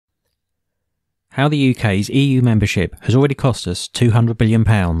How the UK's EU membership has already cost us £200 billion.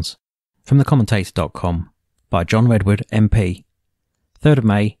 From the Commentator.com by John Redwood MP. 3rd of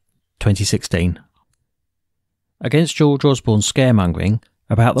May 2016. Against George Osborne's scaremongering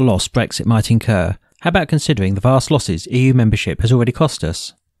about the loss Brexit might incur, how about considering the vast losses EU membership has already cost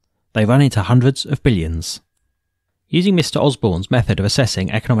us? They run into hundreds of billions. Using Mr. Osborne's method of assessing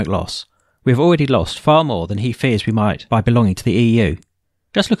economic loss, we have already lost far more than he fears we might by belonging to the EU.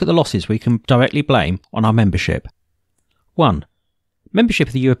 Just look at the losses we can directly blame on our membership. 1. Membership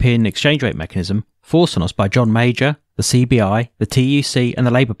of the European Exchange Rate Mechanism forced on us by John Major, the CBI, the TUC and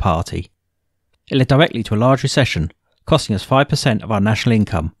the Labour Party. It led directly to a large recession, costing us 5% of our national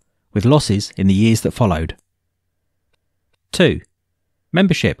income, with losses in the years that followed. 2.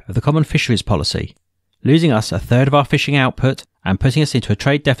 Membership of the Common Fisheries Policy, losing us a third of our fishing output and putting us into a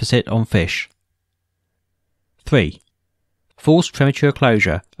trade deficit on fish. 3. Forced premature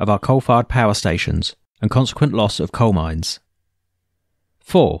closure of our coal-fired power stations and consequent loss of coal mines.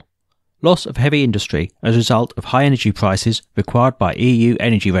 4. Loss of heavy industry as a result of high energy prices required by EU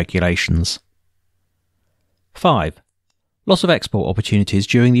energy regulations. 5. Loss of export opportunities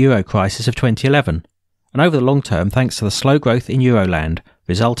during the euro crisis of 2011, and over the long term thanks to the slow growth in Euroland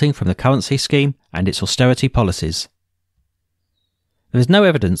resulting from the currency scheme and its austerity policies. There is no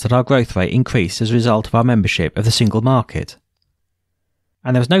evidence that our growth rate increased as a result of our membership of the single market.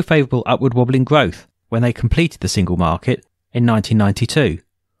 And there was no favourable upward wobbling growth when they completed the single market in 1992,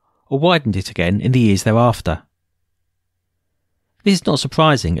 or widened it again in the years thereafter. This is not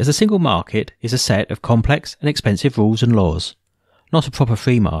surprising, as the single market is a set of complex and expensive rules and laws, not a proper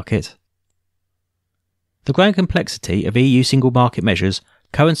free market. The growing complexity of EU single market measures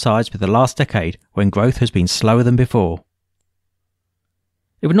coincides with the last decade when growth has been slower than before.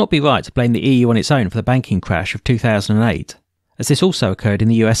 It would not be right to blame the EU on its own for the banking crash of 2008, as this also occurred in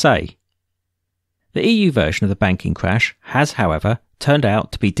the USA. The EU version of the banking crash has, however, turned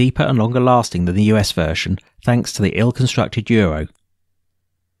out to be deeper and longer lasting than the US version thanks to the ill-constructed euro.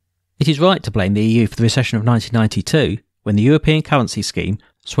 It is right to blame the EU for the recession of 1992 when the European currency scheme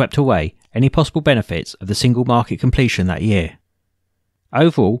swept away any possible benefits of the single market completion that year.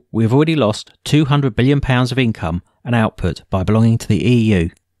 Overall, we have already lost £200 billion of income and output by belonging to the EU.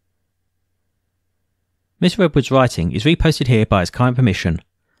 Mr. Redwood's writing is reposted here by his kind permission.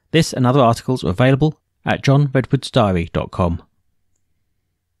 This and other articles are available at johnredwoodsdiary.com.